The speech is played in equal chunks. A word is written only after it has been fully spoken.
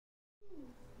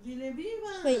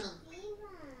Wait.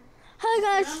 Hi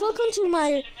guys, welcome to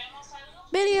my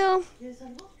video.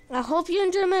 I hope you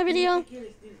enjoyed my video.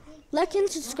 Like and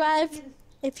subscribe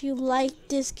if you like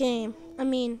this game.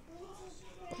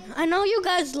 I know you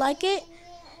guys like it.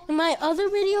 In my other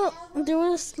video, there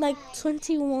was like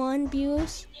 21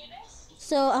 views.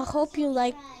 So I hope you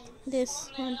like this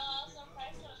one.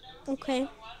 Okay.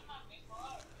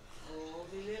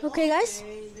 Okay, guys.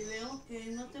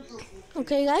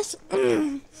 Okay, guys.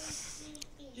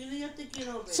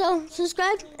 So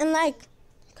subscribe and like,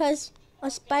 cause a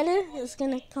spider is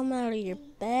gonna come out of your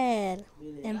bed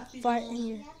and fart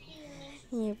in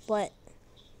your butt.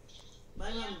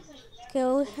 Okay,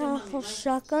 we have a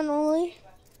shotgun only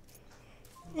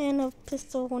and a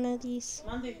pistol, one of these.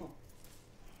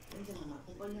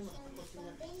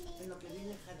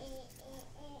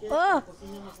 Oh,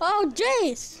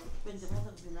 Jace!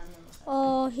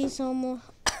 Oh, he's almost.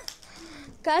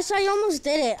 Guys, I almost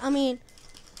did it.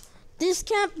 This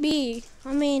can't be.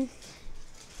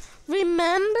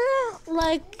 Remember,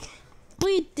 like,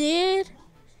 we did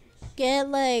get,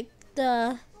 like,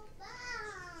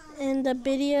 in the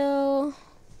video,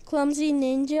 Clumsy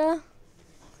Ninja.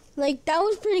 Like, that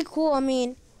was pretty cool.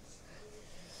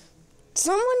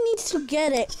 Someone needs to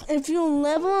get it. If you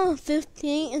level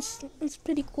 15, it's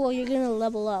pretty cool. You're gonna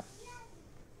level up.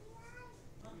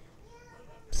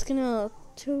 It's gonna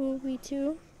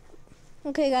 2v2.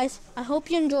 Okay, guys. I hope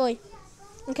you enjoy.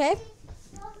 Okay?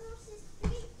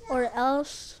 Or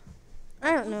else,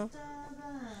 I don't know.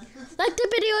 Like the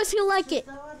video if you like it.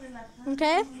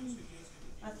 Okay?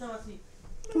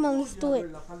 Come on, let's do it.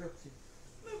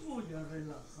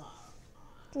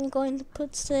 I'm going to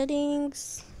put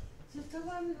settings.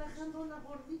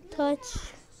 Touch.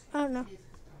 I don't know.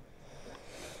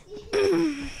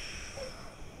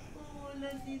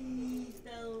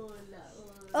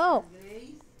 Oh.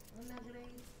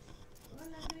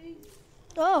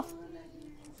 Oh.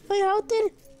 Wait, how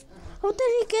did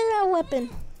he get that weapon?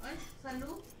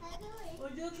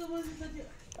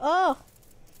 Oh.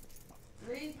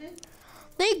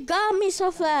 They got me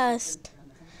so fast.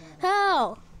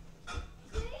 How?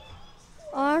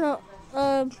 I don't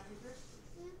know.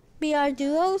 BR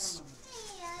duos.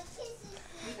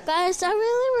 Guys, I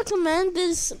really recommend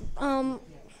this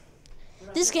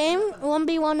game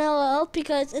 1v1 LL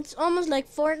because it's almost like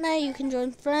Fortnite. You can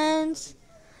join friends,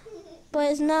 but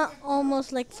it's not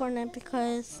almost like Fortnite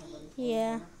because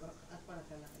yeah.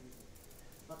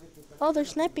 Oh, they're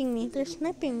sniping me. They're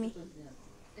sniping me.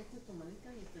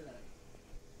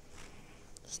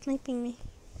 Sniping me.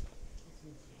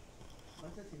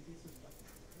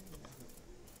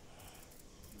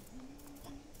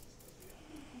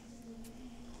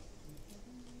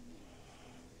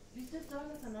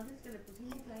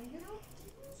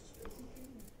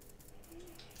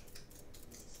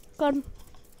 Good.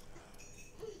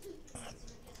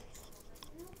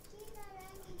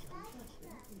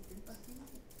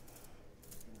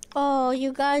 Oh,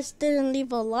 you guys didn't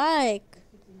leave a like.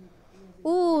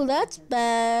 Ooh, that's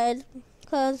bad.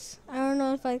 Cause I don't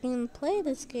know if I can play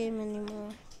this game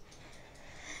anymore.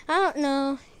 I don't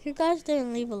know. You guys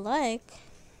didn't leave a like.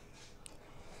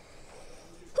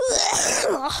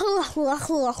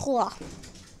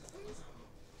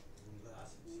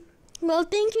 Well,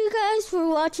 thank you guys for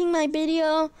watching my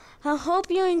video. I hope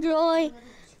you enjoy.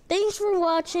 Thanks for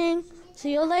watching.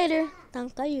 See you later.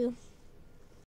 Thank you.